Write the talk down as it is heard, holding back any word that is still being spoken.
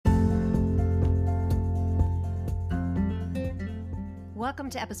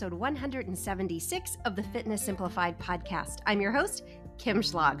Welcome to episode 176 of the Fitness Simplified podcast. I'm your host, Kim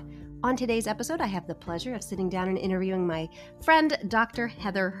Schlag. On today's episode, I have the pleasure of sitting down and interviewing my friend, Dr.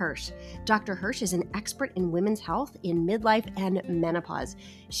 Heather Hirsch. Dr. Hirsch is an expert in women's health in midlife and menopause.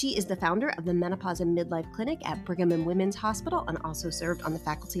 She is the founder of the Menopause and Midlife Clinic at Brigham and Women's Hospital and also served on the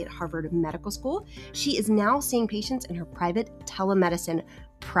faculty at Harvard Medical School. She is now seeing patients in her private telemedicine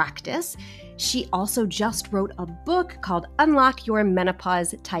practice. She also just wrote a book called Unlock Your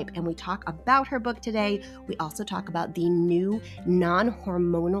Menopause Type, and we talk about her book today. We also talk about the new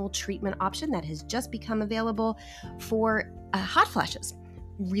non-hormonal treatment option that has just become available for hot flashes.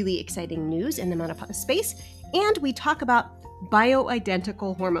 Really exciting news in the menopause space. And we talk about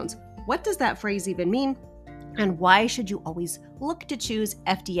bioidentical hormones. What does that phrase even mean? And why should you always look to choose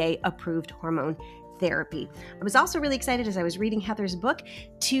FDA-approved hormone therapy? I was also really excited as I was reading Heather's book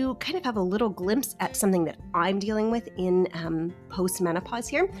to kind of have a little glimpse at something that I'm dealing with in post-menopause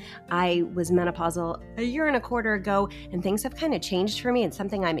here. I was menopausal a year and a quarter ago, and things have kind of changed for me and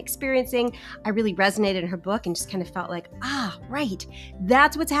something I'm experiencing. I really resonated in her book and just kind of felt like, right,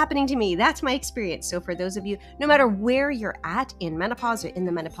 that's what's happening to me. That's my experience. So for those of you, no matter where you're at in menopause or in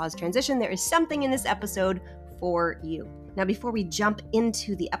the menopause transition, there is something in this episode for you. Now, before we jump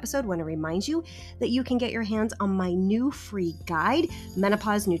into the episode, I want to remind you that you can get your hands on my new free guide,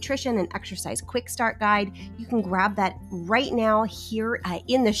 Menopause Nutrition and Exercise Quick Start Guide. You can grab that right now here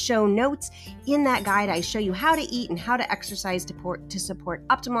in the show notes. In that guide, I show you how to eat and how to exercise to support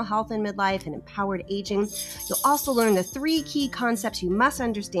optimal health in midlife and empowered aging. You'll also learn the 3 key concepts you must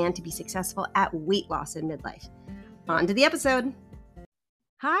understand to be successful at weight loss in midlife. On to the episode.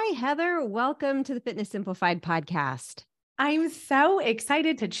 Hi, Heather. Welcome to the Fitness Simplified podcast. I'm so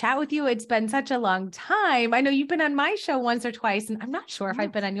excited to chat with you. It's been such a long time. I know you've been on my show once or twice, and I'm not sure if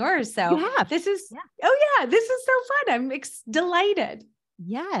I've been on yours. So this is so fun. I'm delighted.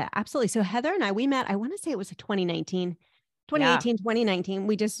 Yeah, absolutely. So Heather and we met, I want to say it was 2019. 2019,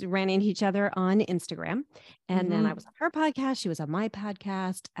 we just ran into each other on Instagram. And then I was on her podcast. She was on my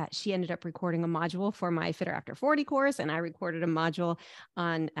podcast. She ended up recording a module for my Fitter After 40 course. And I recorded a module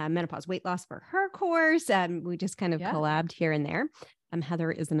on menopause weight loss for her course. And we just kind of collabed here and there. Heather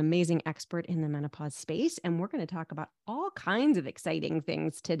is an amazing expert in the menopause space. And we're going to talk about all kinds of exciting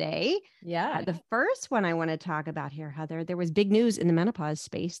things today. Yeah. The first one I want to talk about here, Heather, there was big news in the menopause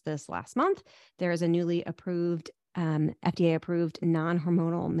space this last month. There is a newly approved FDA approved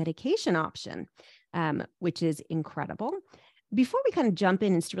non-hormonal medication option, which is incredible. Before we kind of jump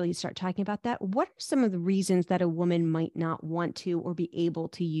in and really start talking about that, what are some of the reasons that a woman might not want to or be able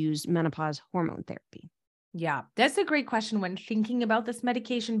to use menopause hormone therapy? Yeah, that's a great question when thinking about this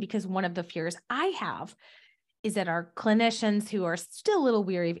medication, because one of the fears I have is that our clinicians who are still a little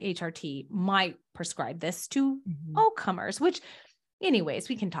weary of HRT might prescribe this to all comers, which anyways,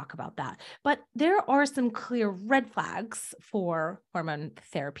 we can talk about that. But there are some clear red flags for hormone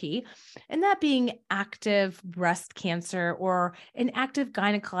therapy, and that being active breast cancer or an active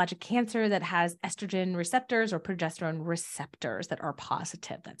gynecologic cancer that has estrogen receptors or progesterone receptors that are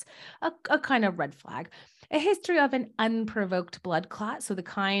positive. That's a kind of red flag. A history of an unprovoked blood clot, so the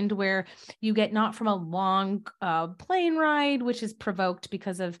kind where you get not from a long plane ride, which is provoked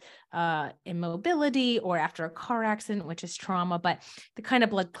because of immobility, or after a car accident, which is trauma, but the kind of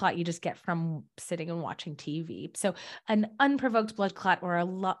blood clot you just get from sitting and watching TV. So an unprovoked blood clot or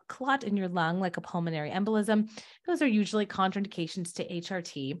a clot in your lung, like a pulmonary embolism, those are usually contraindications to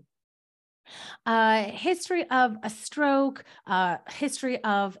HRT. History of a stroke, history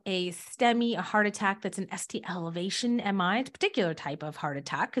of a STEMI, a heart attack that's an ST elevation MI, it's a particular type of heart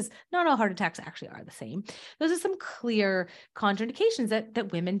attack, because not all heart attacks actually are the same. Those are some clear contraindications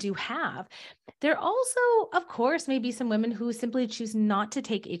that women do have. There also, of course, may be some women who simply choose not to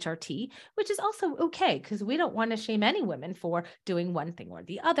take HRT, which is also okay, because we don't want to shame any women for doing one thing or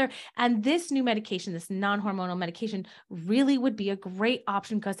the other. And this new medication, this non-hormonal medication, really would be a great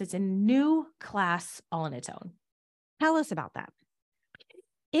option because it's a new class all on its own. Tell us about that.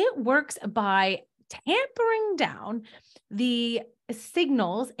 It works by tampering down the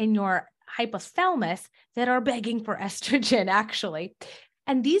signals in your hypothalamus that are begging for estrogen, actually.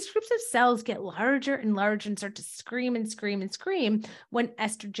 And these groups of cells get larger and larger and start to scream and scream and scream when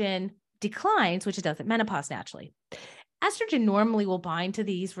estrogen declines, which it does at menopause naturally. Estrogen normally will bind to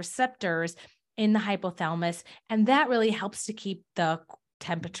these receptors in the hypothalamus, and that really helps to keep the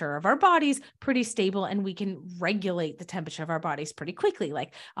temperature of our bodies pretty stable, and we can regulate the temperature of our bodies pretty quickly,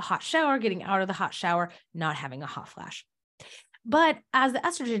 like a hot shower, getting out of the hot shower, not having a hot flash. But as the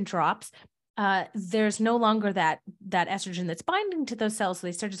estrogen drops, there's no longer that estrogen that's binding to those cells. So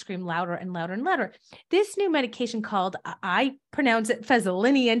they start to scream louder and louder and louder. This new medication called, I pronounce it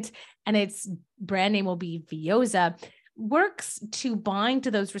Fezolineant, and its brand name will be Veoza, works to bind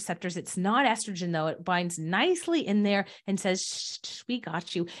to those receptors. It's not estrogen though. It binds nicely in there and says, shh, we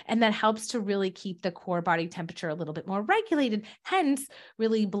got you. And that helps to really keep the core body temperature a little bit more regulated, hence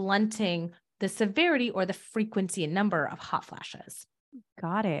really blunting the severity or the frequency and number of hot flashes.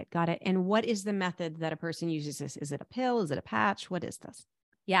 Got it. Got it. And what is the method that a person uses this? Is it a pill? Is it a patch? What is this?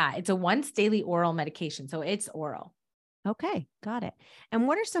 Yeah, it's a once daily oral medication. So it's oral. Okay. Got it. And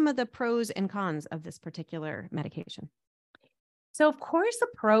what are some of the pros and cons of this particular medication? So of course the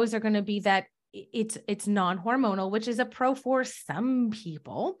pros are going to be that it's non-hormonal, which is a pro for some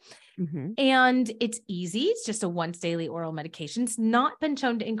people. Mm-hmm. And it's easy. It's just a once daily oral medication. It's not been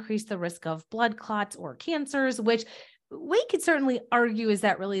shown to increase the risk of blood clots or cancers, which we could certainly argue, is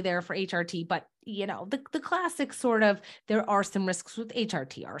that really there for HRT? But, you know, the classic sort of, there are some risks with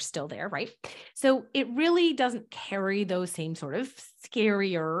HRT are still there, right? So it really doesn't carry those same sort of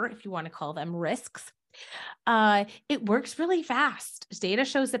scarier, if you want to call them, risks. It works really fast. Data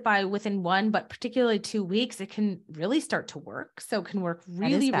shows that by within 1, but particularly 2 weeks, it can really start to work. So it can work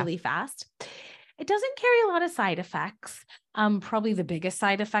really, really fast. It doesn't carry a lot of side effects. Probably the biggest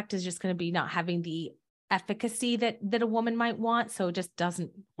side effect is just going to be not having the efficacy that a woman might want. So it just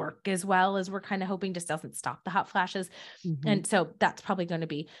doesn't work as well as we're kind of hoping, just doesn't stop the hot flashes. Mm-hmm. And so that's probably going to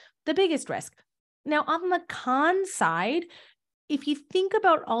be the biggest risk. Now, on the con side, if you think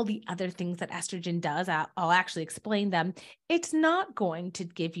about all the other things that estrogen does, I'll actually explain them. It's not going to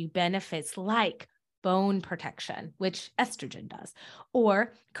give you benefits like bone protection, which estrogen does,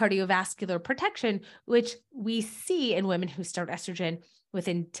 or cardiovascular protection, which we see in women who start estrogen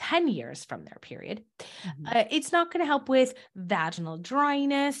within 10 years from their period. Mm-hmm. It's not going to help with vaginal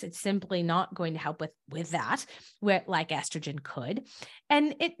dryness. It's simply not going to help with that, like estrogen could.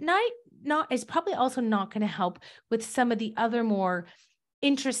 And it is probably also not going to help with some of the other more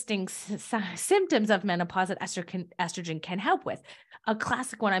interesting symptoms of menopause that estrogen can help with. A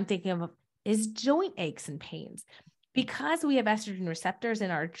classic one I'm thinking of is joint aches and pains. Because we have estrogen receptors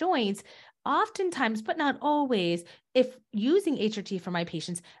in our joints, oftentimes, but not always, if using HRT for my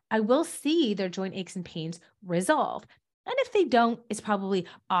patients, I will see their joint aches and pains resolve. And if they don't, it's probably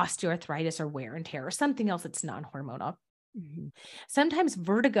osteoarthritis or wear and tear or something else that's non-hormonal. Mm-hmm. Sometimes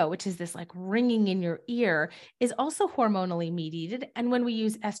vertigo, which is this like ringing in your ear, is also hormonally mediated. And when we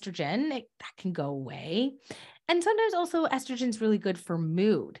use estrogen, that can go away. And sometimes also estrogen is really good for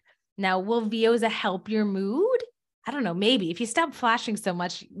mood. Now, will Veoza help your mood? I don't know, maybe if you stop flashing so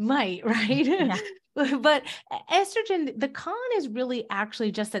much, you might, right? Yeah. But estrogen, the con is really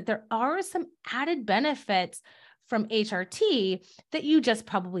actually just that there are some added benefits from HRT that you just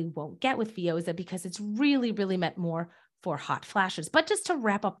probably won't get with Veoza because it's really, really meant more for hot flashes. But just to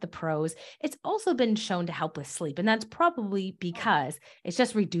wrap up the pros, it's also been shown to help with sleep. And that's probably because it's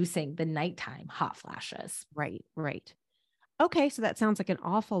just reducing the nighttime hot flashes. Right, right. Okay, so that sounds like an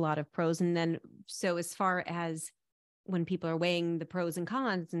awful lot of pros. And then, so as far as when people are weighing the pros and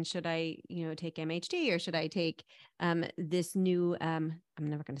cons, and should I, take MHD or should I take this new, I'm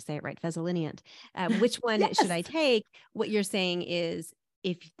never going to say it right, Fezolineant, which one yes. should I take? What you're saying is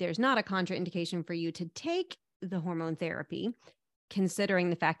if there's not a contraindication for you to take the hormone therapy,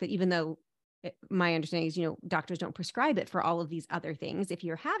 considering the fact that even though my understanding is, doctors don't prescribe it for all of these other things. If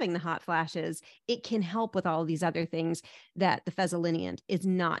you're having the hot flashes, it can help with all of these other things that the Fezolineant is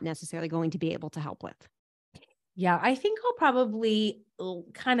not necessarily going to be able to help with. Yeah, I think I'll probably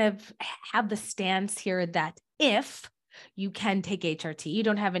kind of have the stance here that if you can take HRT, you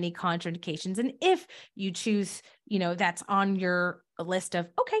don't have any contraindications. And if you choose, that's on your list of,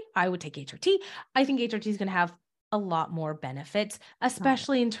 okay, I would take HRT. I think HRT is going to have a lot more benefits,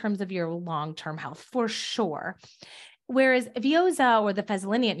 especially in terms of your long-term health, for sure. Whereas Veoza or the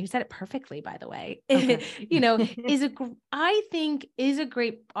Fezolineant, you said it perfectly, by the way, okay. I think is a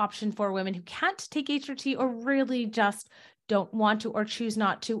great option for women who can't take HRT or really just don't want to or choose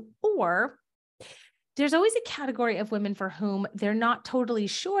not to, or there's always a category of women for whom they're not totally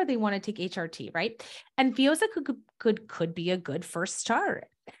sure they want to take HRT, right? And Veoza could be a good first start.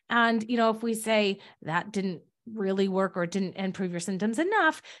 And, if we say that didn't really work or didn't improve your symptoms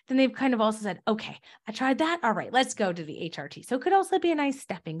enough, then they've kind of also said, okay, I tried that. All right, let's go to the HRT. So it could also be a nice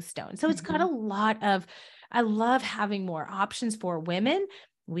stepping stone. So it's got a lot of, I love having more options for women.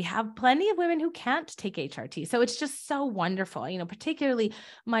 We have plenty of women who can't take HRT. So it's just so wonderful, particularly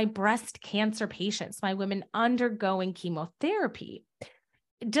my breast cancer patients, my women undergoing chemotherapy.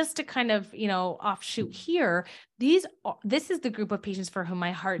 just to kind of, offshoot here, this is the group of patients for whom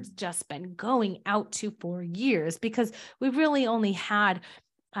my heart's just been going out to for years, because we've really only had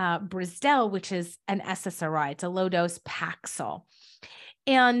Brisdell, which is an SSRI. It's a low dose Paxil.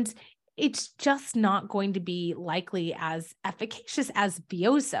 And it's just not going to be likely as efficacious as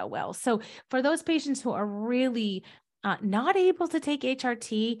Veosa will. So for those patients who are really not able to take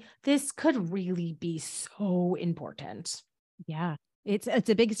HRT, this could really be so important. Yeah, it's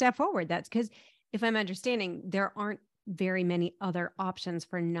a big step forward. That's because, if I'm understanding, there aren't very many other options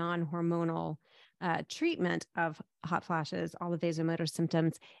for non-hormonal treatment of hot flashes, all of vasomotor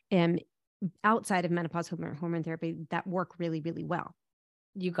symptoms, and outside of menopause hormone therapy that work really, really well.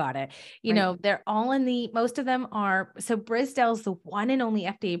 You got it. Right. They're all most of them are, so Brisdell's the one and only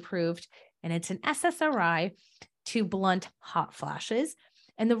FDA approved, and it's an SSRI to blunt hot flashes.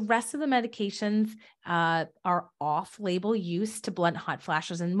 And the rest of the medications are off-label use to blunt hot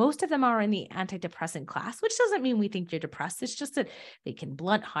flashes. And most of them are in the antidepressant class, which doesn't mean we think you're depressed. It's just that they can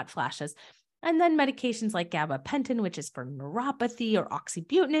blunt hot flashes. And then medications like gabapentin, which is for neuropathy, or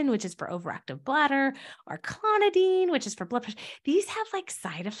oxybutynin, which is for overactive bladder, or clonidine, which is for blood pressure. These have like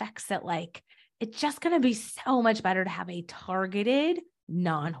side effects that it's just going to be so much better to have a targeted,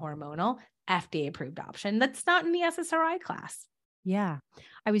 non-hormonal, FDA-approved option that's not in the SSRI class. Yeah.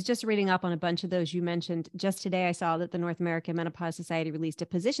 I was just reading up on a bunch of those you mentioned. Just today, I saw that the North American Menopause Society released a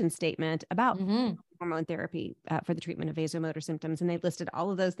position statement about hormone therapy for the treatment of vasomotor symptoms. And they listed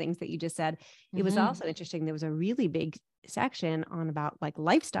all of those things that you just said. It was also interesting. There was a really big section on about like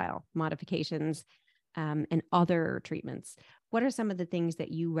lifestyle modifications and other treatments. What are some of the things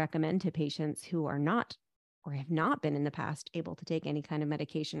that you recommend to patients who are not or have not been in the past able to take any kind of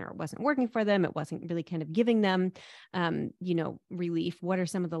medication, or it wasn't working for them? It wasn't really kind of giving them, relief. What are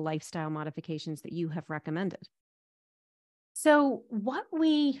some of the lifestyle modifications that you have recommended? So what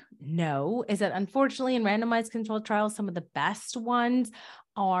we know is that, unfortunately, in randomized controlled trials, some of the best ones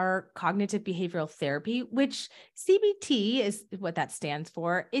are cognitive behavioral therapy, which CBT is what that stands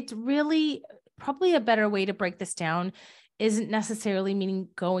for. It's really probably a better way to break this down isn't necessarily meaning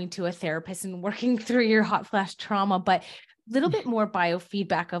going to a therapist and working through your hot flash trauma, but a little bit more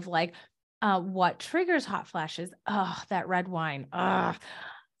biofeedback of what triggers hot flashes. Oh, that red wine.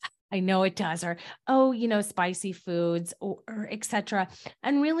 I know it does. Or, spicy foods or et cetera.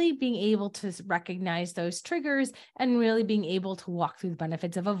 And really being able to recognize those triggers and really being able to walk through the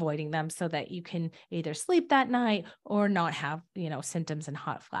benefits of avoiding them so that you can either sleep that night or not have, symptoms and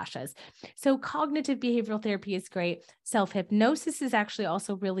hot flashes. So cognitive behavioral therapy is great. Self-hypnosis is actually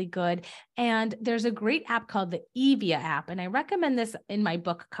also really good. And there's a great app called the Evia app. And I recommend this in my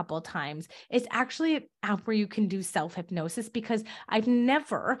book a couple of times. It's actually an app where you can do self-hypnosis, because I've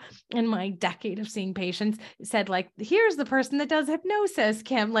never in my decade of seeing patients said here's the person that does hypnosis,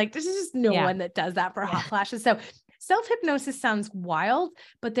 Kim. This is just no one that does that for hot flashes. So self-hypnosis sounds wild,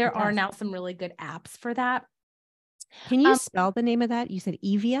 but there are now some really good apps for that. Can you spell the name of that? You said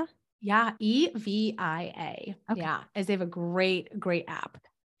Evia? Yeah. EVIA. Okay. Yeah. As they have a great, great app.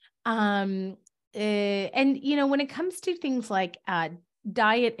 And when it comes to things like,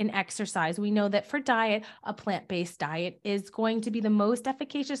 diet and exercise, we know that for diet, a plant-based diet is going to be the most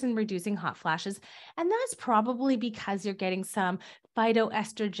efficacious in reducing hot flashes. And that's probably because you're getting some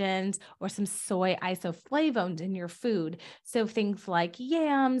phytoestrogens or some soy isoflavones in your food. So things like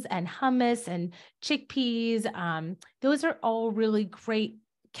yams and hummus and chickpeas, those are all really great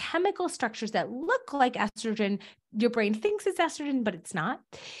chemical structures that look like estrogen. Your brain thinks it's estrogen, but it's not.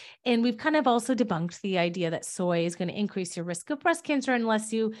 And we've kind of also debunked the idea that soy is going to increase your risk of breast cancer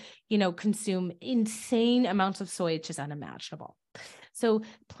unless you, consume insane amounts of soy, which is unimaginable. So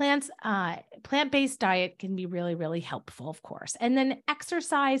plant-based diet can be really, really helpful, of course. And then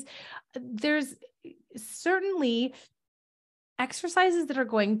exercise, there's certainly exercises that are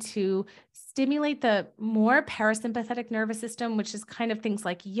going to stimulate the more parasympathetic nervous system, which is kind of things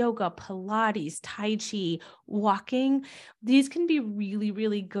like yoga, Pilates, Tai Chi, walking. These can be really,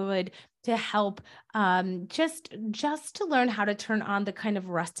 really good to help just to learn how to turn on the kind of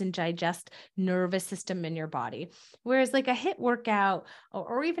rest and digest nervous system in your body. Whereas a HIIT workout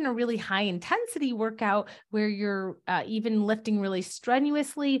or even a really high intensity workout where you're even lifting really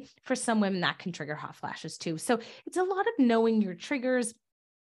strenuously, for some women that can trigger hot flashes too. So it's a lot of knowing your triggers.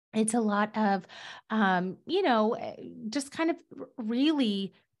 It's a lot of, just kind of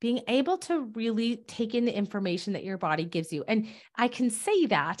really being able to really take in the information that your body gives you. And I can say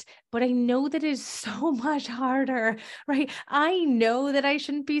that, but I know that it is so much harder, right? I know that I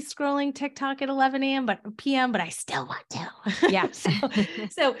shouldn't be scrolling TikTok at 11 a.m., but PM, but I still want to. Yeah.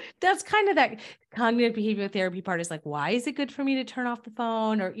 So that's kind of that cognitive behavioral therapy part, is like, why is it good for me to turn off the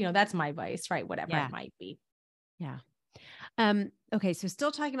phone? Or, that's my vice, right? Whatever it might be. Yeah. Okay. So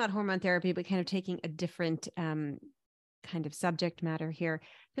still talking about hormone therapy, but kind of taking a different, kind of subject matter here.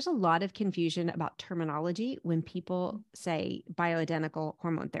 There's a lot of confusion about terminology when people say bioidentical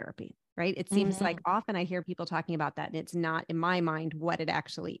hormone therapy, right? It seems like often I hear people talking about that, and it's not in my mind what it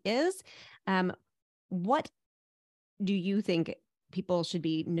actually is. What do you think people should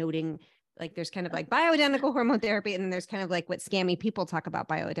be noting? Like there's kind of like bioidentical hormone therapy, and then there's kind of like what scammy people talk about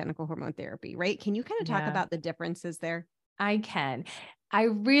bioidentical hormone therapy, right? Can you kind of talk about the differences there? I can. I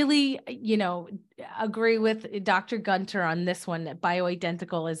really, agree with Dr. Gunter on this one, that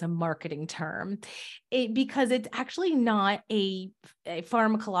bioidentical is a marketing term, because it's actually not a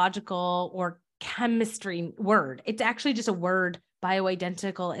pharmacological or chemistry word. It's actually just a word.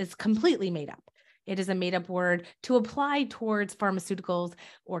 Bioidentical is completely made up. It is a made up word to apply towards pharmaceuticals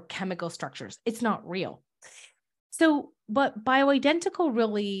or chemical structures. It's not real. So, but bioidentical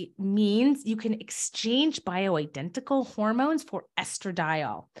really means you can exchange bioidentical hormones for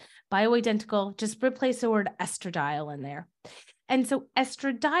estradiol. Bioidentical, just replace the word estradiol in there. And so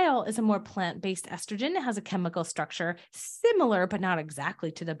estradiol is a more plant-based estrogen. It has a chemical structure similar, but not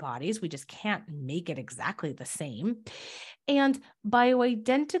exactly to the body's. We just can't make it exactly the same. And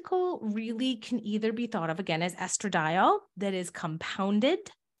bioidentical really can either be thought of again as estradiol that is compounded,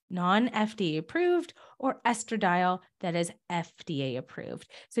 non-FDA approved, or estradiol that is FDA approved.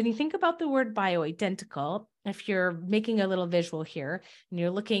 So when you think about the word bioidentical, if you're making a little visual here and you're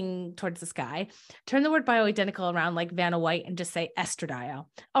looking towards the sky, turn the word bioidentical around like Vanna White and just say estradiol.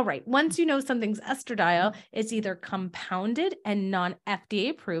 All right. Once you know something's estradiol, it's either compounded and non-FDA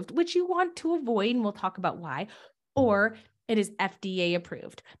approved, which you want to avoid, and we'll talk about why, or it is FDA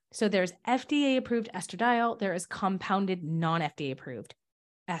approved. So there's FDA approved estradiol. There is compounded non-FDA approved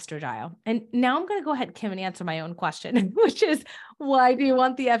estradiol. And now I'm going to go ahead, Kim, and answer my own question, which is, why do you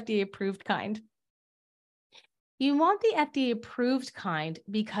want the FDA approved kind? You want the FDA approved kind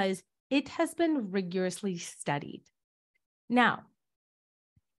because it has been rigorously studied. Now,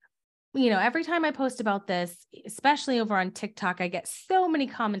 every time I post about this, especially over on TikTok, I get so many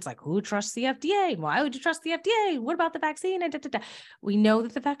comments like, who trusts the FDA? Why would you trust the FDA? What about the vaccine? We know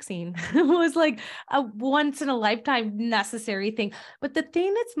that the vaccine was like a once in a lifetime necessary thing. But the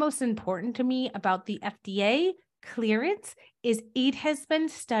thing that's most important to me about the FDA clearance is it has been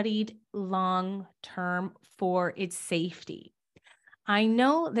studied long-term for its safety. I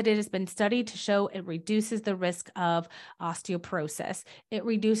know that it has been studied to show it reduces the risk of osteoporosis. It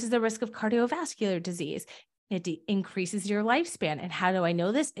reduces the risk of cardiovascular disease. It increases your lifespan. And how do I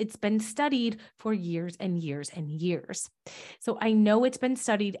know this? It's been studied for years and years and years. So I know it's been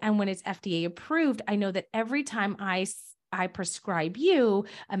studied. And when it's FDA approved, I know that every time I prescribe you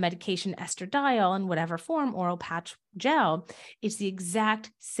a medication, estradiol in whatever form, oral patch, gel, it's the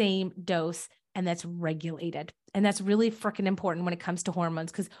exact same dose, and that's regulated. And that's really freaking important when it comes to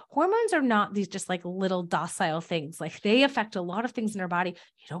hormones, because hormones are not these just like little docile things. Like they affect a lot of things in our body.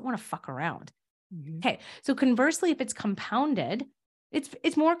 You don't want to fuck around. Mm-hmm. Okay. So conversely, if it's compounded,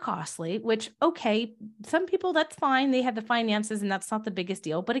 it's more costly, which, okay, some people, that's fine. They have the finances and that's not the biggest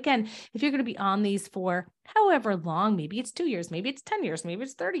deal. But again, if you're going to be on these for however long, maybe it's 2 years, maybe it's 10 years, maybe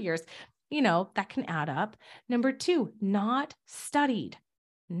it's 30 years, that can add up. Number two, not studied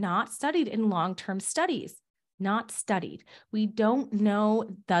in long-term studies, not studied. We don't know,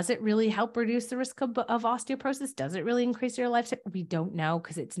 does it really help reduce the risk of osteoporosis? Does it really increase your lifespan? We don't know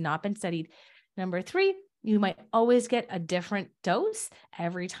because it's not been studied. Number three, you might always get a different dose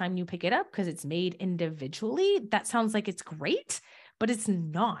every time you pick it up because it's made individually. That sounds like it's great, but it's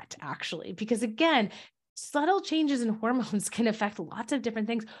not actually, because again, subtle changes in hormones can affect lots of different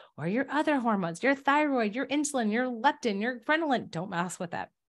things, or your other hormones, your thyroid, your insulin, your leptin, your adrenaline. Don't mess with that.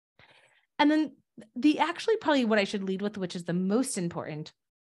 And then actually probably what I should lead with, which is the most important,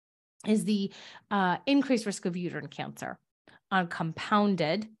 is the increased risk of uterine cancer on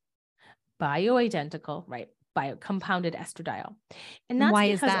compounded bioidentical, right? Compounded estradiol. And that's why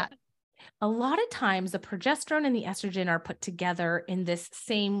is that? A lot of times the progesterone and the estrogen are put together in this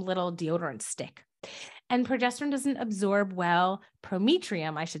same little deodorant stick. And progesterone doesn't absorb well.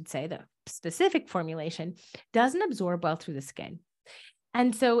 Prometrium, I should say, the specific formulation, doesn't absorb well through the skin.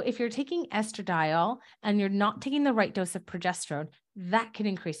 And so if you're taking estradiol and you're not taking the right dose of progesterone, that can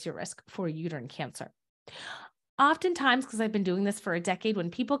increase your risk for uterine cancer. oftentimes, because I've been doing this for a decade, when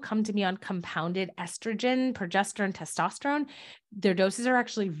people come to me on compounded estrogen, progesterone, testosterone, their doses are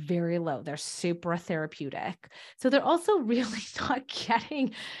actually very low. They're super therapeutic. So they're also really not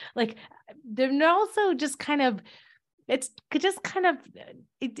getting like, they're also just kind of, it's just kind of,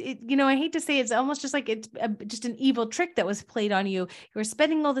 I hate to say it's almost just like it's just an evil trick that was played on you. You're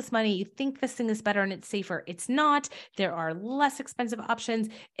spending all this money. You think this thing is better and it's safer. It's not. There are less expensive options.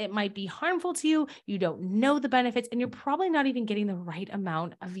 It might be harmful to you. You don't know the benefits, and you're probably not even getting the right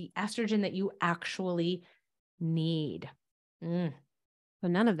amount of the estrogen that you actually need. So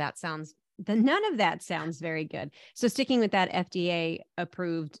none of that sounds very good. So sticking with that FDA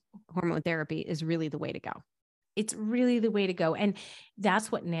approved hormone therapy is really the way to go. It's really the way to go. And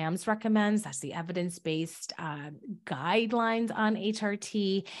that's what NAMS recommends. That's the evidence-based guidelines on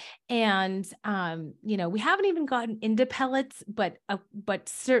HRT. And, we haven't even gotten into pellets, but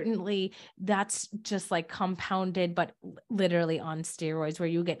certainly that's just like compounded, but literally on steroids, where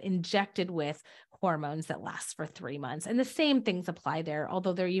you get injected with hormones that last for 3 months. And the same things apply there,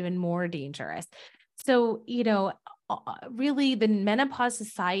 although they're even more dangerous. So, really the Menopause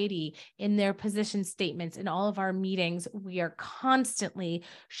Society, in their position statements, in all of our meetings, we are constantly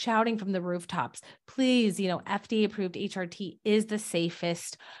shouting from the rooftops, please, FDA approved HRT is the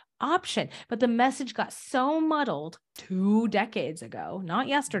safest option. But the message got so muddled 2 decades ago, not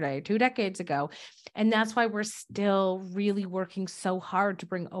yesterday, 2 decades ago. And that's why we're still really working so hard to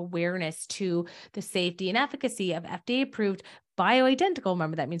bring awareness to the safety and efficacy of FDA approved bioidentical,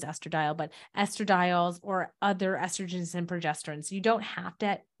 remember that means estradiol, but estradiols or other estrogens and progesterones. You don't have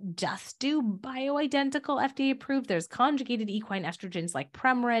to just do bioidentical FDA approved. There's conjugated equine estrogens like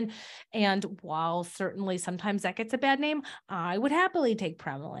Premarin. And while certainly sometimes that gets a bad name, I would happily take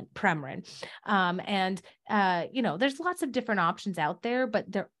Premarin. There's lots of different options out there, but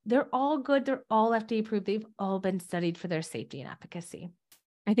they're all good. They're all FDA approved. They've all been studied for their safety and efficacy.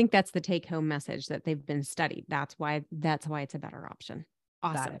 I think that's the take-home message, that they've been studied. That's why it's a better option.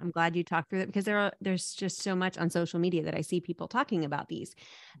 Awesome. I'm glad you talked through that, because there's just so much on social media that I see people talking about these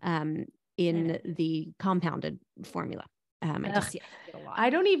in the compounded formula. I just see it a lot. I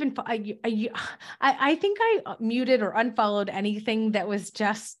don't even, I think I muted or unfollowed anything that was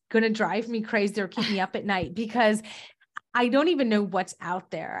just going to drive me crazy or keep me up at night, because I don't even know what's out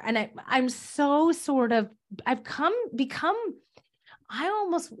there. And I'm so sort of, I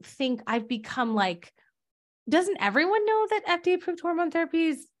almost think I've become like, doesn't everyone know that FDA approved hormone therapy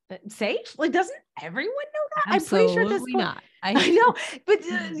is safe? Like, doesn't everyone know that? Absolutely. I'm pretty sure this not. I know, but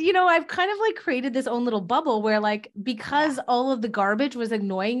I've kind of like created this own little bubble where, like, because all of the garbage was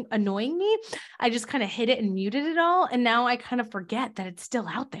annoying me, I just kind of hid it and muted it all. And now I kind of forget that it's still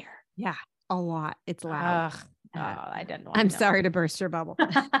out there. Yeah, a lot. It's loud. I didn't know. I'm sorry to burst your bubble.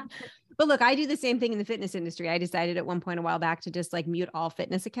 But look, I do the same thing in the fitness industry. I decided at one point a while back to just like mute all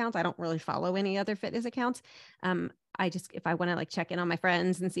fitness accounts. I don't really follow any other fitness accounts. If I want to like check in on my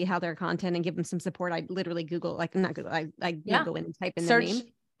friends and see how their content and give them some support, I literally Google, like not Google, I go in and type in their name,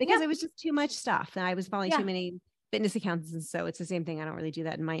 because it was just too much stuff. And I was following too many fitness accounts. And so it's the same thing. I don't really do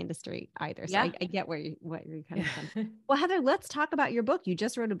that in my industry either. So I get what you're coming from. Well, Heather, let's talk about your book. You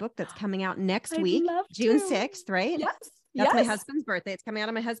just wrote a book that's coming out next week, June 6th, right? Yes. That's my husband's birthday. It's coming out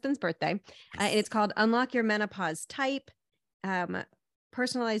on my husband's birthday. And it's called Unlock Your Menopause Type,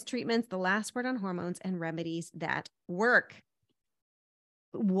 Personalized Treatments, The Last Word on Hormones, and Remedies That Work.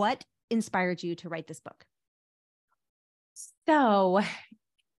 What inspired you to write this book? So,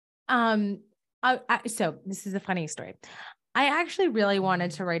 so this is a funny story. I actually really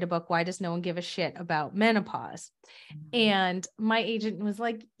wanted to write a book, Why Does No One Give a Shit About Menopause? And my agent was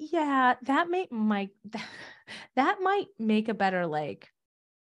like, yeah, that might make a better like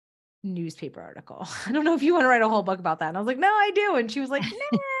newspaper article. I don't know if you want to write a whole book about that. And I was like, no, I do. And she was like,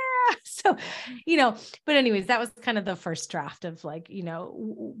 nah. So, but anyways, that was kind of the first draft of like,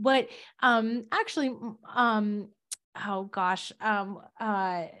 what, actually, oh gosh,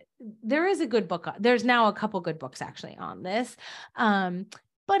 there is a good book. There's now a couple good books actually on this.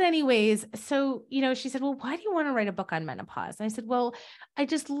 But anyways, so, she said, well, why do you want to write a book on menopause? And I said, well, I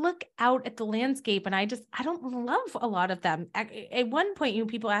just look out at the landscape and I don't love a lot of them. At one point,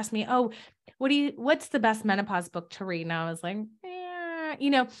 people asked me, oh, what's the best menopause book to read? And I was like,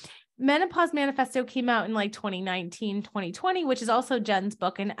 Menopause Manifesto came out in like 2019, 2020, which is also Jen's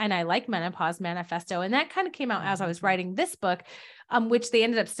book. And I like Menopause Manifesto. And that kind of came out as I was writing this book, which they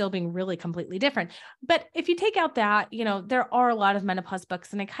ended up still being really completely different. But if you take out that, there are a lot of menopause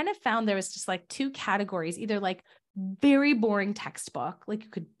books. And I kind of found there was just like 2 categories, either like very boring textbook, like you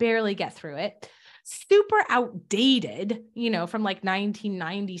could barely get through it, super outdated, from like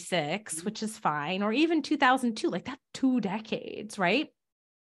 1996, which is fine, or even 2002, like that's 2 decades, right?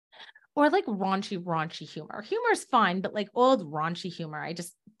 Or like raunchy humor. Humor's fine, but like old raunchy humor, I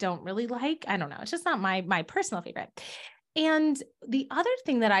just don't really like. I don't know. It's just not my personal favorite. And the other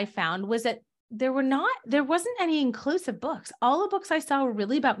thing that I found was that there wasn't any inclusive books. All the books I saw were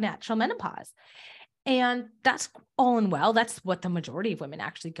really about natural menopause. And that's all and well. That's what the majority of women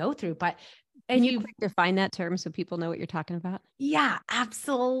actually go through. But can you quick define that term so people know what you're talking about? Yeah,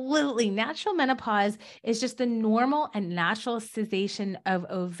 absolutely. Natural menopause is just the normal and natural cessation of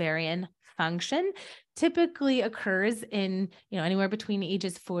ovarian function. Typically occurs in, anywhere between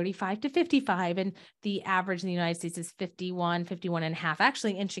ages 45 to 55. And the average in the United States is 51 and a half,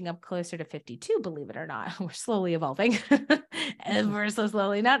 actually inching up closer to 52, believe it or not. We're slowly evolving ever so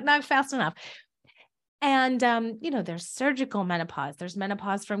slowly, not fast enough. And, there's surgical menopause. There's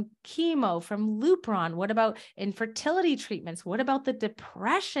menopause from chemo, from Lupron. What about infertility treatments? What about the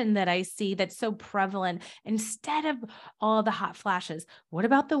depression that I see that's so prevalent instead of all the hot flashes? What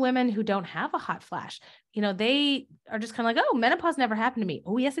about the women who don't have a hot flash? They are just kind of like, oh, menopause never happened to me.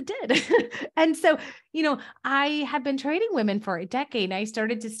 Oh, yes, it did. And so, I have been training women for a decade, and I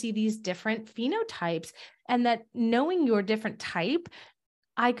started to see these different phenotypes, and that knowing your different type,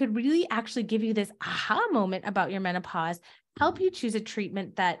 I could really actually give you this aha moment about your menopause, help you choose a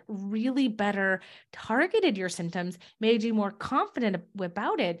treatment that really better targeted your symptoms, made you more confident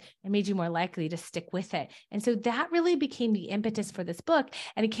about it, and made you more likely to stick with it. And so that really became the impetus for this book.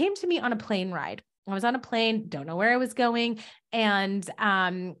 And it came to me on a plane ride. I was on a plane, don't know where I was going. And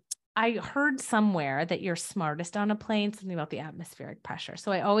I heard somewhere that you're smartest on a plane, something about the atmospheric pressure.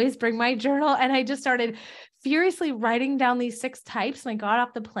 So I always bring my journal, and I just started furiously writing down these 6 types. And I got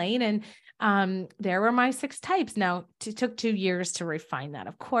off the plane, and there were my 6 types. Now, it took 2 years to refine that,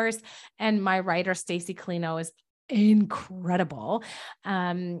 of course. And my writer, Stacey Colino, is incredible.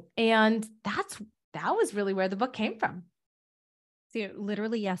 And that was really where the book came from. So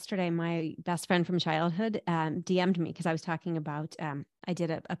literally yesterday, my best friend from childhood DM'd me because I was talking about, I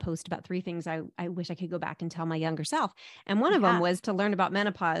did a post about 3 things I wish I could go back and tell my younger self. And one of them was to learn about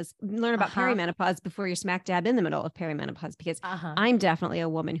menopause, learn about perimenopause before you're smack dab in the middle of perimenopause, because I'm definitely a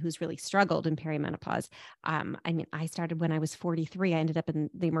woman who's really struggled in perimenopause. I started when I was 43. I ended up in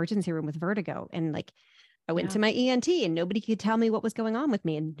the emergency room with vertigo, and I went to my ENT, and nobody could tell me what was going on with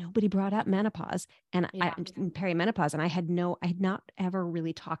me, and nobody brought up menopause and perimenopause. And I had not ever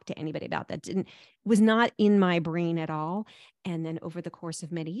really talked to anybody about that. Was not in my brain at all. And then over the course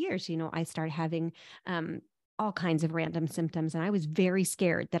of many years, I started having all kinds of random symptoms, and I was very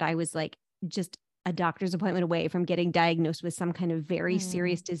scared that I was just a doctor's appointment away from getting diagnosed with some kind of very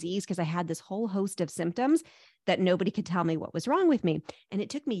serious disease, because I had this whole host of symptoms that nobody could tell me what was wrong with me. And it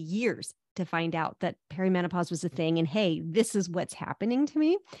took me years to find out that perimenopause was a thing, and hey, this is what's happening to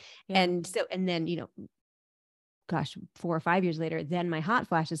me. And then, 4 or 5 years later, then my hot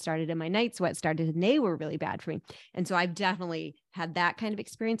flashes started and my night sweats started, and they were really bad for me. And so I've definitely had that kind of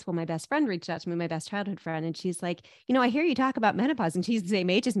experience. Well, my best friend reached out to me, my best childhood friend, and she's like, I hear you talk about menopause, and she's the same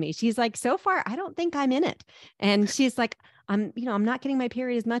age as me. She's like, so far, I don't think I'm in it. And she's like, I'm not getting my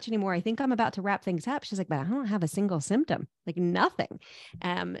period as much anymore. I think I'm about to wrap things up. She's like, but I don't have a single symptom, nothing.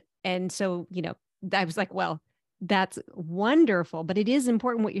 And so, I was like, well, that's wonderful, but it is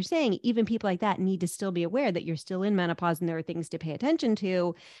important what you're saying. Even people like that need to still be aware that you're still in menopause, and there are things to pay attention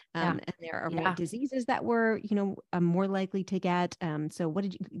to. And there are more diseases that we're, more likely to get. So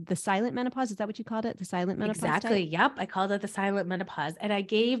the silent menopause, is that what you called it? The silent menopause? Exactly. Type? Yep. I called it the silent menopause. And I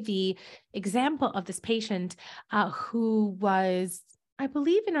gave the example of this patient who was, I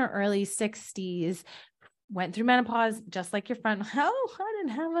believe, in her early 60s, went through menopause, just like your friend. Oh, I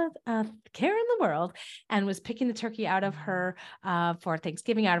didn't have a care in the world, and was picking the turkey out of her for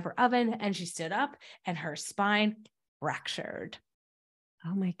Thanksgiving out of her oven. And she stood up and her spine fractured.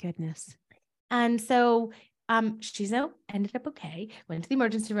 Oh my goodness. And so she's ended up okay, went to the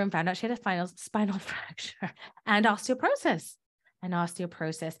emergency room, found out she had a spinal fracture and osteoporosis.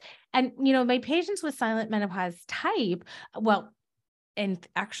 And my patients with silent menopause type, and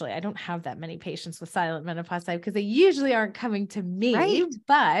actually, I don't have that many patients with silent menopause type because they usually aren't coming to me,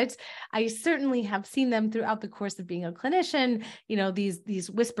 but I certainly have seen them throughout the course of being a clinician,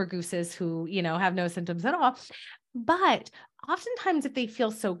 these whisper gooses who, have no symptoms at all. But oftentimes, if they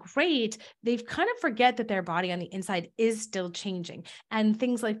feel so great, they kind of forget that their body on the inside is still changing. And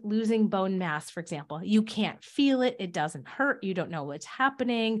things like losing bone mass, for example, you can't feel it. It doesn't hurt. You don't know what's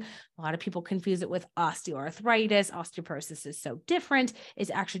happening. A lot of people confuse it with osteoarthritis. Osteoporosis is so different. It's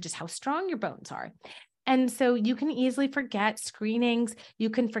actually just how strong your bones are. And so you can easily forget screenings. You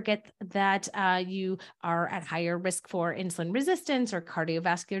can forget that you are at higher risk for insulin resistance or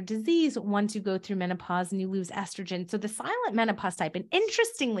cardiovascular disease once you go through menopause and you lose estrogen. So the silent menopause type, and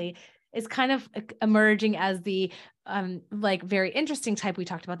interestingly, is kind of emerging as the like very interesting type. We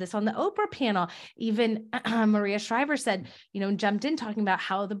talked about this on the Oprah panel. Even Maria Shriver said, jumped in talking about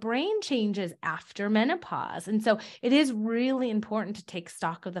how the brain changes after menopause. And so it is really important to take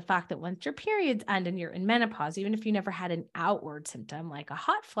stock of the fact that once your periods end and you're in menopause, even if you never had an outward symptom like a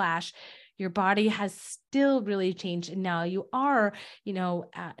hot flash, your body has still really changed. And now you are,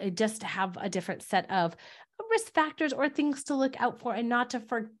 just have a different set of risk factors or things to look out for, and not to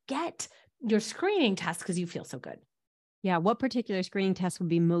forget your screening test because you feel so good. Yeah. What particular screening test would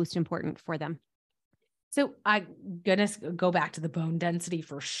be most important for them? So I'm going to go back to the bone density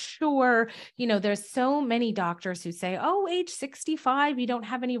for sure. There's so many doctors who say, oh, age 65, you don't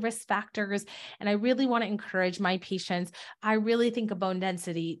have any risk factors. And I really want to encourage my patients. I really think a bone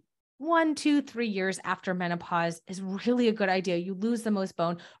density 1, 2, 3 years after menopause is really a good idea. You lose the most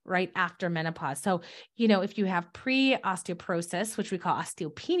bone right after menopause. So, if you have pre-osteoporosis, which we call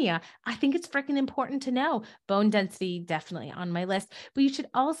osteopenia, I think it's freaking important to know. Bone density, definitely on my list, but you should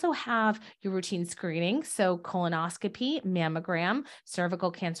also have your routine screening. So colonoscopy, mammogram, cervical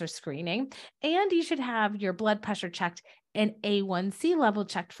cancer screening, and you should have your blood pressure checked and A1C level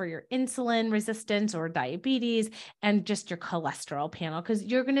checked for your insulin resistance or diabetes, and just your cholesterol panel. Because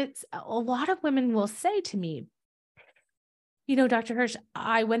a lot of women will say to me, Dr. Hirsch,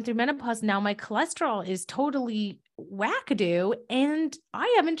 I went through menopause. Now my cholesterol is totally wackadoo and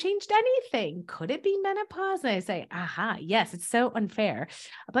I haven't changed anything. Could it be menopause? And I say, aha, yes, it's so unfair.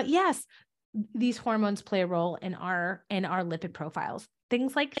 But yes, these hormones play a role in our lipid profiles,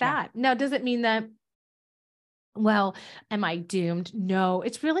 things like that. Now, does it mean that, well, am I doomed? No,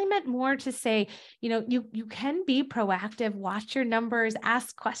 it's really meant more to say, you can be proactive, watch your numbers,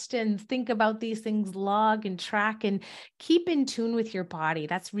 ask questions, think about these things, log and track, and keep in tune with your body.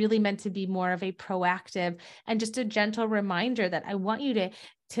 That's really meant to be more of a proactive and just a gentle reminder that I want you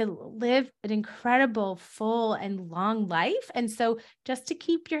to live an incredible, full and long life. And so just to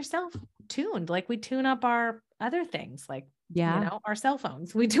keep yourself tuned, like we tune up our other things, like, our cell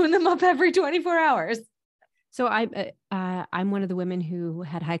phones, we tune them up every 24 hours. So I'm one of the women who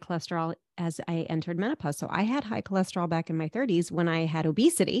had high cholesterol as I entered menopause. So I had high cholesterol back in my 30s when I had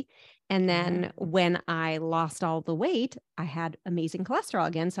obesity. And then when I lost all the weight, I had amazing cholesterol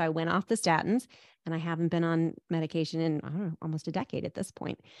again. So I went off the statins, and I haven't been on medication in, I don't know, almost a decade at this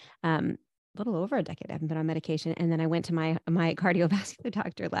point. A little over a decade I haven't been on medication. And then I went to my cardiovascular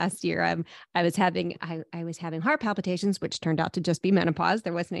doctor last year. I was having heart palpitations, which turned out to just be menopause.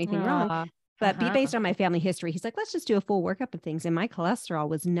 There wasn't anything wrong. But based on my family history, he's like, let's just do a full workup of things. And my cholesterol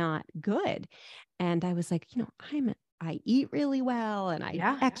was not good. And I was like, I eat really well and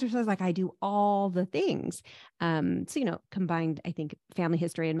I exercise, like I do all the things. So, combined, I think family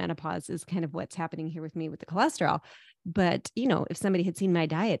history and menopause is kind of what's happening here with me with the cholesterol. But, if somebody had seen my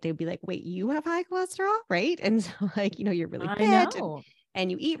diet, they'd be like, wait, you have high cholesterol, right? And so you're really fit and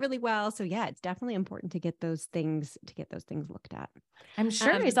you eat really well. So yeah, it's definitely important to get those things looked at. I'm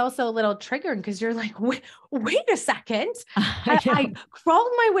sure it's also a little triggering because you're like, wait a second. I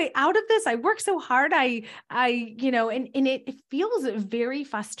crawled my way out of this. I worked so hard. And it feels very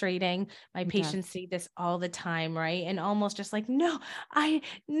frustrating. My patients see this all the time, right? And almost just like, no.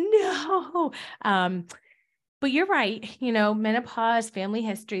 But you're right. Menopause, family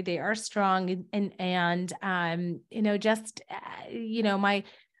history, they are strong.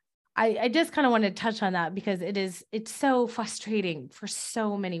 I just kind of want to touch on that because it's so frustrating for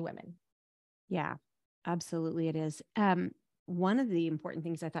so many women. Yeah, absolutely. It is. One of the important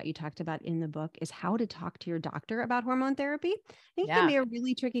things I thought you talked about in the book is how to talk to your doctor about hormone therapy. I think it can be a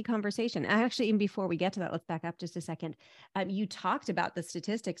really tricky conversation. Actually, even before we get to that, let's back up just a second. You talked about the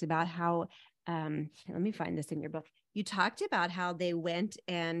statistics about how, let me find this in your book. You talked about how they went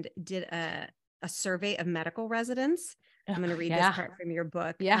and did a survey of medical residents. I'm going to read this part from your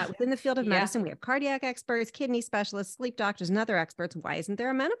book. Within the field of medicine, we have cardiac experts, kidney specialists, sleep doctors, and other experts. Why isn't there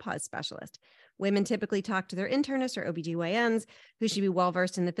a menopause specialist? Women typically talk to their internist or OBGYNs, who should be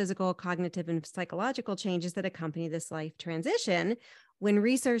well-versed in the physical, cognitive, and psychological changes that accompany this life transition. When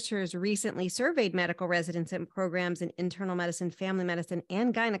researchers recently surveyed medical residents in programs in internal medicine, family medicine,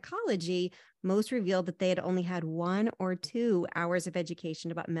 and gynecology, most revealed that they had only had 1 or 2 hours of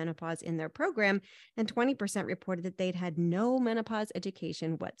education about menopause in their program, and 20% reported that they'd had no menopause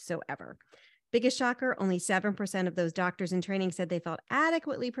education whatsoever. Biggest shocker, only 7% of those doctors in training said they felt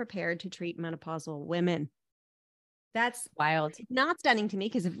adequately prepared to treat menopausal women. That's wild. not stunning to me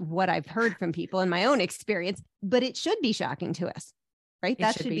because of what I've heard from people in my own experience, but it should be shocking to us, right?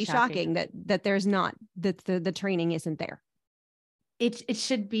 That should be shocking that there's not, that the training isn't there. It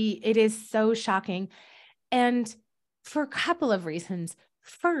should be, it is so shocking. And for a couple of reasons.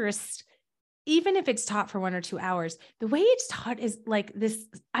 First, even if it's taught for 1 or 2 hours, the way it's taught is like this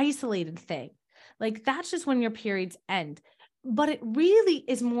isolated thing. Like that's just when your periods end. But it really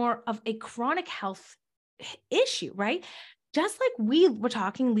is more of a chronic health issue, right? Just like we were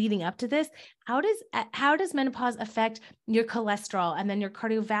talking leading up to this, how does menopause affect your cholesterol and then your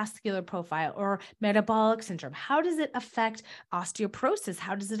cardiovascular profile or metabolic syndrome? How does it affect osteoporosis?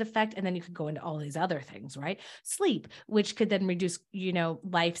 How does it affect, and then you could go into all these other things, right? Sleep, which could then reduce,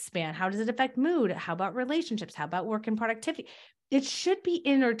 lifespan. How does it affect mood? How about relationships? How about work and productivity? It should be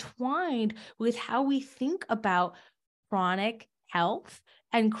intertwined with how we think about chronic health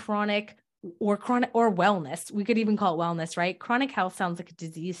and chronic or wellness. We could even call it wellness, right? Chronic health sounds like a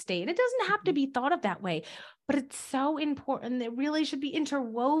disease state. It doesn't have to be thought of that way, but it's so important. It really should be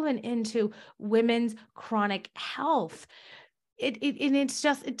interwoven into women's chronic health.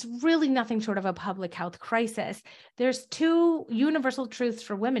 It's really nothing short of a public health crisis. There's 2 universal truths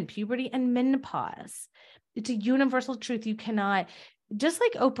for women: puberty and menopause. It's a universal truth. You cannot, just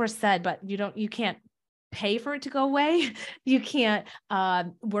like Oprah said, but you can't pay for it to go away. You can't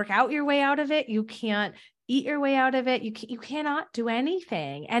work out your way out of it. You can't eat your way out of it. You cannot do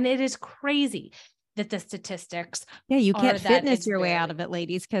anything. And it is crazy that the statistics. Yeah, you can't fitness your way out of it,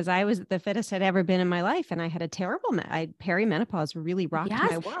 ladies, because I was the fittest I'd ever been in my life. And I had a terrible, perimenopause really rocked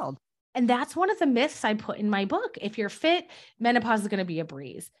my world. And that's one of the myths I put in my book. If you're fit, menopause is going to be a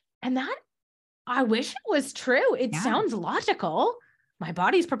breeze. And that, I wish it was true. It sounds logical. My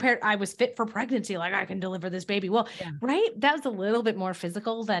body's prepared. I was fit for pregnancy. Like I can deliver this baby. Well, right. That was a little bit more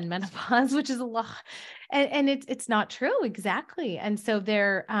physical than menopause, which is a lot. And it's not true. Exactly. And so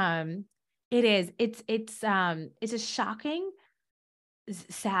it's a shocking,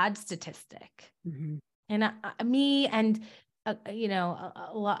 sad statistic. Mm-hmm. And me and, a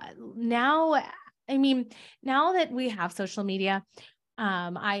lot now, now that we have social media,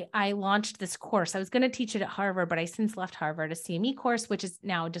 I launched this course. I was going to teach it at Harvard, but I since left Harvard, a CME course, which is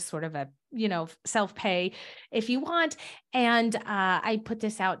now just sort of a, self-pay if you want. And I put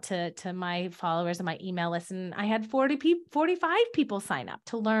this out to my followers and my email list, and I had 45 people sign up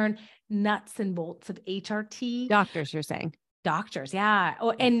to learn nuts and bolts of HRT. Doctors, you're saying? Doctors, yeah.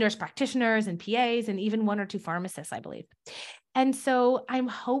 And nurse practitioners and PAs and even 1 or 2 pharmacists, I believe. And so I'm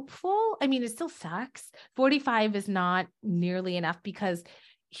hopeful. It still sucks. 45 is not nearly enough, because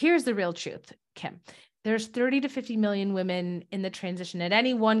here's the real truth, Kim. There's 30 to 50 million women in the transition at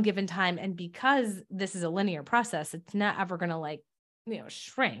any one given time. And because this is a linear process, it's not ever going to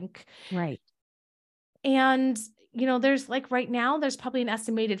shrink. Right. And, there's right now, there's probably an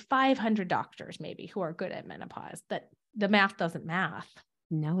estimated 500 doctors maybe who are good at menopause. That the math doesn't math.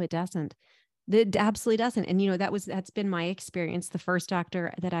 No, it doesn't. It absolutely doesn't. And, that's been my experience. The first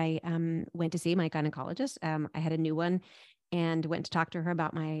doctor that I went to see, my gynecologist, I had a new one and went to talk to her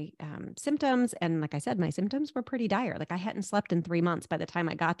about my symptoms. And like I said, my symptoms were pretty dire. Like I hadn't slept in 3 months by the time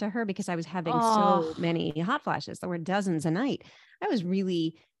I got to her, because I was having so many hot flashes. There were dozens a night. I was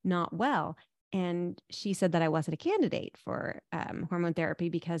really not well. And she said that I wasn't a candidate for hormone therapy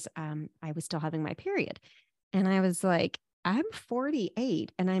because I was still having my period. And I was like, I'm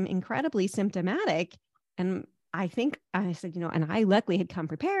 48 and I'm incredibly symptomatic. And I said, and I luckily had come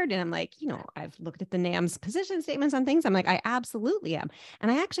prepared. And I'm like, I've looked at the NAM's position statements on things. I'm like, I absolutely am. And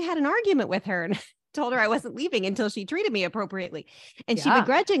I actually had an argument with her and told her I wasn't leaving until she treated me appropriately. And she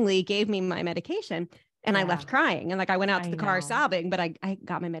begrudgingly gave me my medication. And I left crying. And I went out to the car sobbing, but I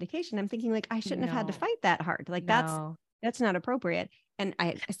got my medication. I'm thinking I shouldn't have had to fight that hard. That's not appropriate. And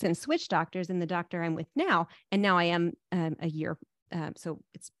I since switched doctors, and the doctor I'm with now, and now I am a year. I'm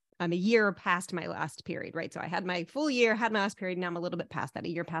a year past my last period, right? So I had my full year, had my last period. Now I'm a little bit past that, a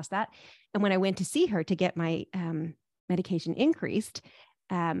year past that. And when I went to see her to get my medication increased,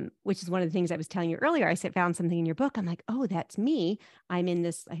 which is one of the things I was telling you earlier, I found something in your book. I'm like, oh, that's me. I'm in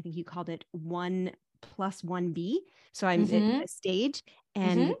this, I think you called it 1+1B. So I'm in a stage,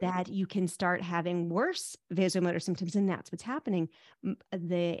 and that you can start having worse vasomotor symptoms. And that's what's happening.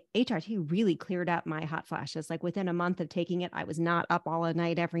 The HRT really cleared up my hot flashes. Within a month of taking it, I was not up all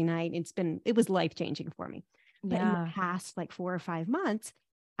night, every night. It was life-changing for me. But in the past 4 or 5 months,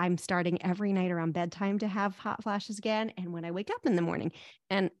 I'm starting every night around bedtime to have hot flashes again. And when I wake up in the morning,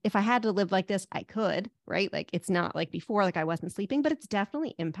 and if I had to live like this, I could, right? It's not like before, I wasn't sleeping, but it's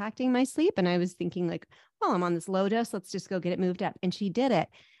definitely impacting my sleep. And I was thinking well, I'm on this low dose. Let's just go get it moved up. And she did it.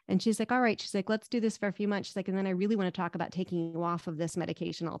 And she's like, all right. She's like, let's do this for a few months. She's like, and then I really want to talk about taking you off of this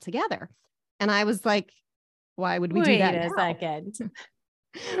medication altogether. And I was like, why would we do that Wait a now? second.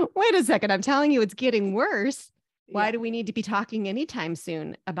 Wait a second. I'm telling you, it's getting worse. Why Yeah. do we need to be talking anytime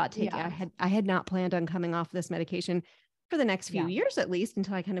soon about taking? Yeah. I had not planned on coming off this medication for the next few Yeah. years, at least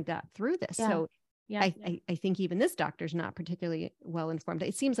until I kind of got through this. Yeah. So Yeah. I think even this doctor's not particularly well informed.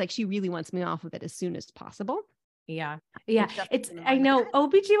 It seems like she really wants me off of it as soon as possible. Yeah. Yeah. It's I know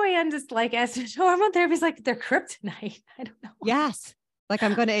OBGYN just like as hormone therapy is like their kryptonite. I don't know. Yes. Like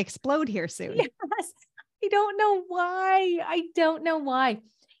I'm going to explode here soon. Yes. I don't know why. I don't know why.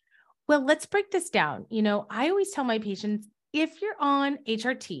 Well, let's break this down. I always tell my patients, if you're on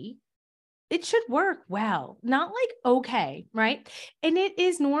HRT, it should work well, not like okay, right? And it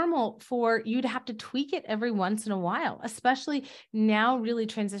is normal for you to have to tweak it every once in a while, especially now really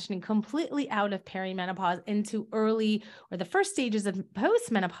transitioning completely out of perimenopause into early or the first stages of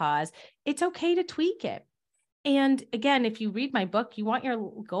postmenopause. It's okay to tweak it. And again, if you read my book, you want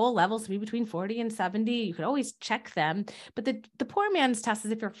your goal levels to be between 40 and 70. You could always check them. But the poor man's test is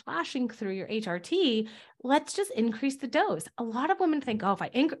if you're flashing through your HRT, let's just increase the dose. A lot of women think, oh,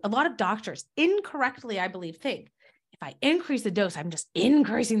 a lot of doctors incorrectly, I believe, think if I increase the dose, I'm just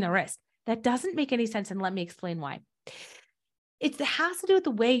increasing the risk. That doesn't make any sense. And let me explain why. It has to do with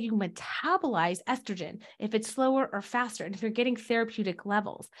the way you metabolize estrogen, if it's slower or faster, and if you're getting therapeutic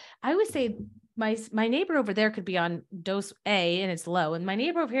levels. I always say my neighbor over there could be on dose A and it's low, and my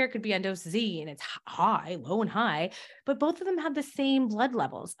neighbor over here could be on dose Z and it's high, low and high, but both of them have the same blood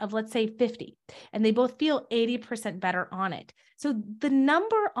levels of, let's say, 50, and they both feel 80% better on it. So the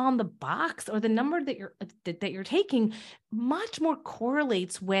number on the box or the number that you're taking much more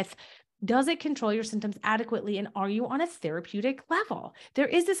correlates with, does it control your symptoms adequately? And are you on a therapeutic level? There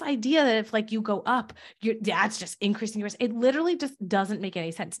is this idea that if like you go up, that's just increasing your risk. It literally just doesn't make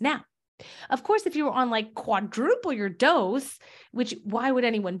any sense. Now, of course, if you were on like quadruple your dose, which why would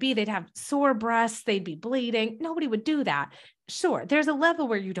anyone be? They'd have sore breasts, they'd be bleeding. Nobody would do that. Sure, there's a level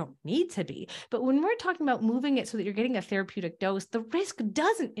where you don't need to be. But when we're talking about moving it so that you're getting a therapeutic dose, the risk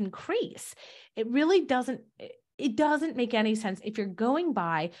doesn't increase. It really doesn't. It doesn't make any sense if you're going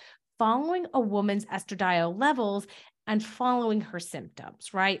by following a woman's estradiol levels and following her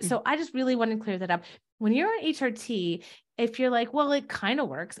symptoms, right? Mm-hmm. So I just really want to clear that up. When you're on HRT, if you're like, well, it kind of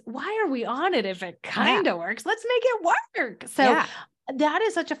works, why are we on it if it kind of works? Let's make it work. So that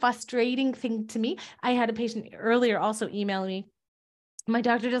is such a frustrating thing to me. I had a patient earlier also email me, my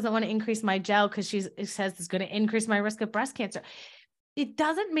doctor doesn't want to increase my gel because it says it's going to increase my risk of breast cancer. It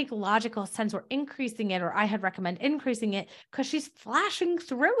doesn't make logical sense. We're increasing it, or I had recommend increasing it because she's flashing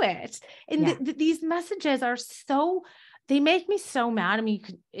through it. And these messages are they make me so mad. I mean,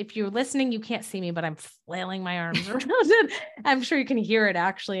 if you're listening, you can't see me, but I'm flailing my arms around it. I'm sure you can hear it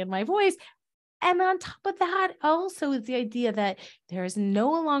actually in my voice. And on top of that, also is the idea that there is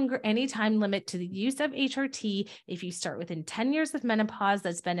no longer any time limit to the use of HRT. If you start within 10 years of menopause,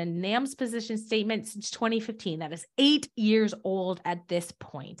 that's been a NAMS position statement since 2015. That is 8 years old at this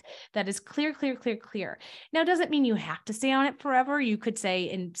point. That is clear. Now, does it mean you have to stay on it forever? You could say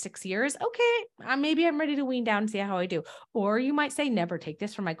in 6 years, okay, maybe I'm ready to wean down and see how I do. Or you might say, never take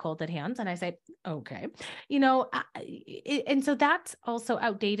this from my cold dead hands. And I say, okay, and so that's also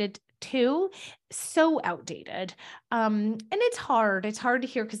outdated too. So outdated. And it's hard to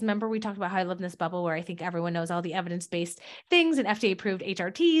hear because remember we talked about how I live in this bubble where I think everyone knows all the evidence-based things and FDA approved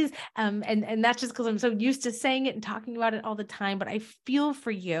HRTs. And that's just because I'm so used to saying it and talking about it all the time, but I feel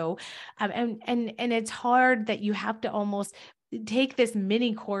for you. And it's hard that you have to almost take this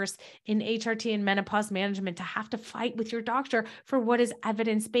mini course in HRT and menopause management to have to fight with your doctor for what is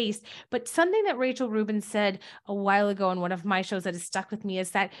evidence-based. But something that Rachel Rubin said a while ago on one of my shows that has stuck with me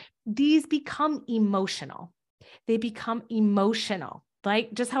is that these become emotional. They become emotional.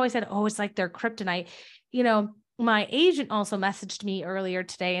 Like just how I said, oh, it's like their kryptonite. My agent also messaged me earlier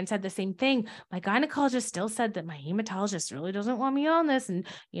today and said the same thing. My gynecologist still said that my hematologist really doesn't want me on this. And,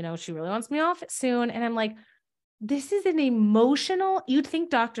 she really wants me off it soon. And I'm like, this is an emotional, you'd think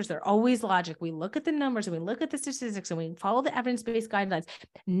doctors are always logic. We look at the numbers and we look at the statistics and we follow the evidence-based guidelines.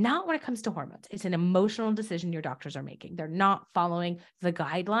 Not when it comes to hormones. It's an emotional decision your doctors are making. They're not following the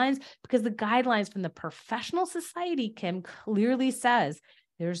guidelines because the guidelines from the professional society, Kim, clearly says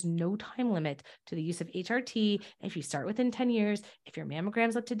there's no time limit to the use of HRT. If you start within 10 years, if your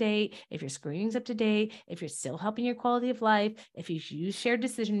mammogram's up to date, if your screening's up to date, if you're still helping your quality of life, if you use shared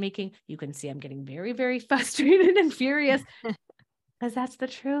decision-making, you can see I'm getting very, very frustrated and furious because that's the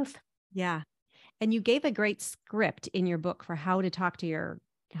truth. Yeah. And you gave a great script in your book for how to talk to your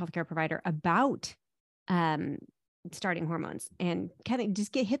healthcare provider about starting hormones, and kind of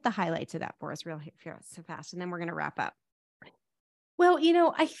just hit the highlights of that for us real so fast. And then we're going to wrap up. Well,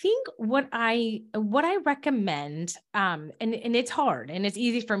 I think what I recommend, and it's hard and it's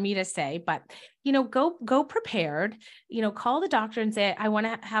easy for me to say, but, go prepared, call the doctor and say, I want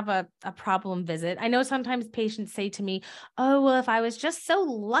to have a problem visit. I know sometimes patients say to me, oh, well, if I was just so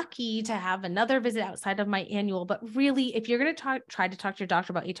lucky to have another visit outside of my annual, but really, if you're going to try to talk to your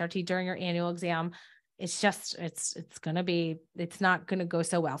doctor about HRT during your annual exam, it's not going to go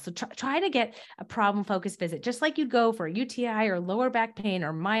so well. So try to get a problem focused visit, just like you'd go for a UTI or lower back pain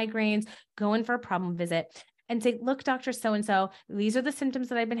or migraines, go in for a problem visit and say, look, Dr. So-and-so, these are the symptoms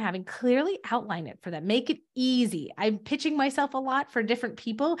that I've been having. Clearly outline it for them. Make it easy. I'm pitching myself a lot for different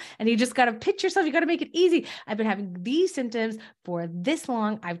people, and you just got to pitch yourself. You got to make it easy. I've been having these symptoms for this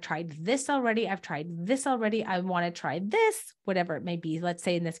long. I've tried this already. I want to try this, whatever it may be. Let's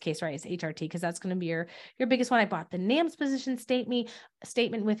say in this case, right, it's HRT, because that's going to be your biggest one. I bought the NAMS position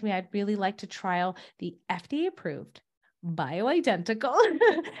statement with me. I'd really like to trial the FDA approved bioidentical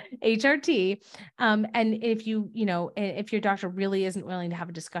HRT. And if if your doctor really isn't willing to have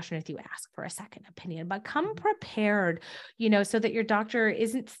a discussion with you, ask for a second opinion, but come prepared, so that your doctor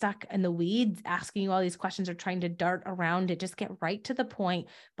isn't stuck in the weeds asking you all these questions or trying to dart around it. Just get right to the point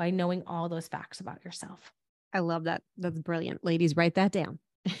by knowing all those facts about yourself. I love that. That's brilliant. Ladies, write that down.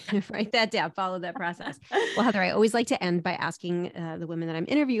 Write that down. Follow that process. Well, Heather, I always like to end by asking the women that I'm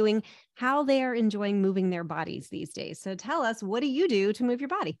interviewing how they are enjoying moving their bodies these days. So tell us, what do you do to move your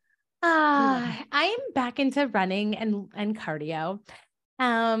body? I'm back into running and cardio.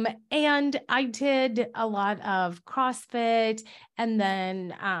 And I did a lot of CrossFit, and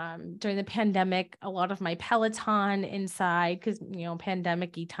then during the pandemic, a lot of my Peloton inside, because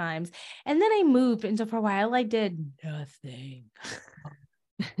pandemic-y times. And then I moved, and so for a while I did nothing.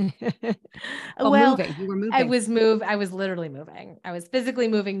 Well, moving. You were moving. I was literally moving. I was physically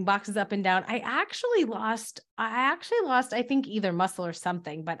moving boxes up and down. I actually lost, I think either muscle or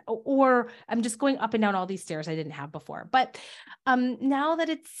something, or I'm just going up and down all these stairs I didn't have before. But now that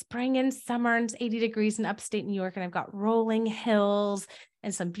it's spring and summer and it's 80 degrees in upstate New York, and I've got rolling hills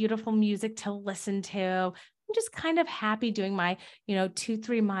and some beautiful music to listen to, I'm just kind of happy doing my,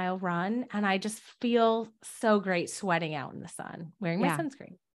 2-3 mile run. And I just feel so great sweating out in the sun, wearing my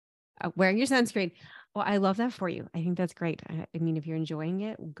sunscreen. Wearing your sunscreen. Well, I love that for you. I think that's great. I mean, if you're enjoying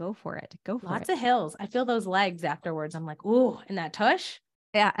it, go for it. Lots of hills. I feel those legs afterwards. I'm like, ooh, and that tush.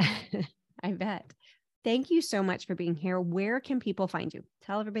 Yeah, I bet. Thank you so much for being here. Where can people find you?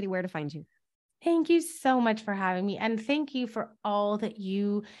 Tell everybody where to find you. Thank you so much for having me. And thank you for all that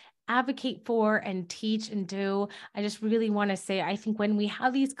you advocate for and teach and do. I just really want to say, I think when we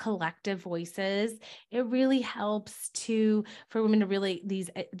have these collective voices, it really helps for women to really these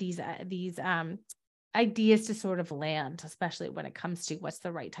ideas to sort of land, especially when it comes to what's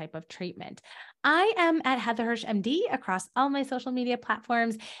the right type of treatment. I am at Heather Hirsch MD across all my social media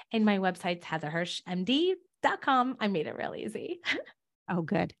platforms, and my website's heatherhirschmd.com. I made it real easy. Oh,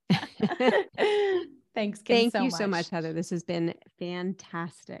 good. Thanks, Kim. Thank you so much, Heather. This has been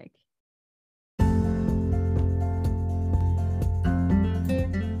fantastic.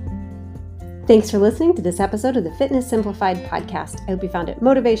 Thanks for listening to this episode of the Fitness Simplified podcast. I hope you found it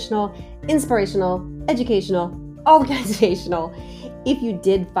motivational, inspirational, educational, organizational. If you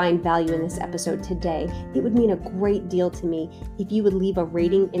did find value in this episode today, it would mean a great deal to me if you would leave a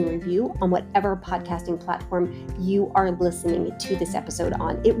rating and review on whatever podcasting platform you are listening to this episode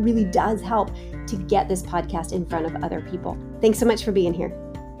on. It really does help to get this podcast in front of other people. Thanks so much for being here.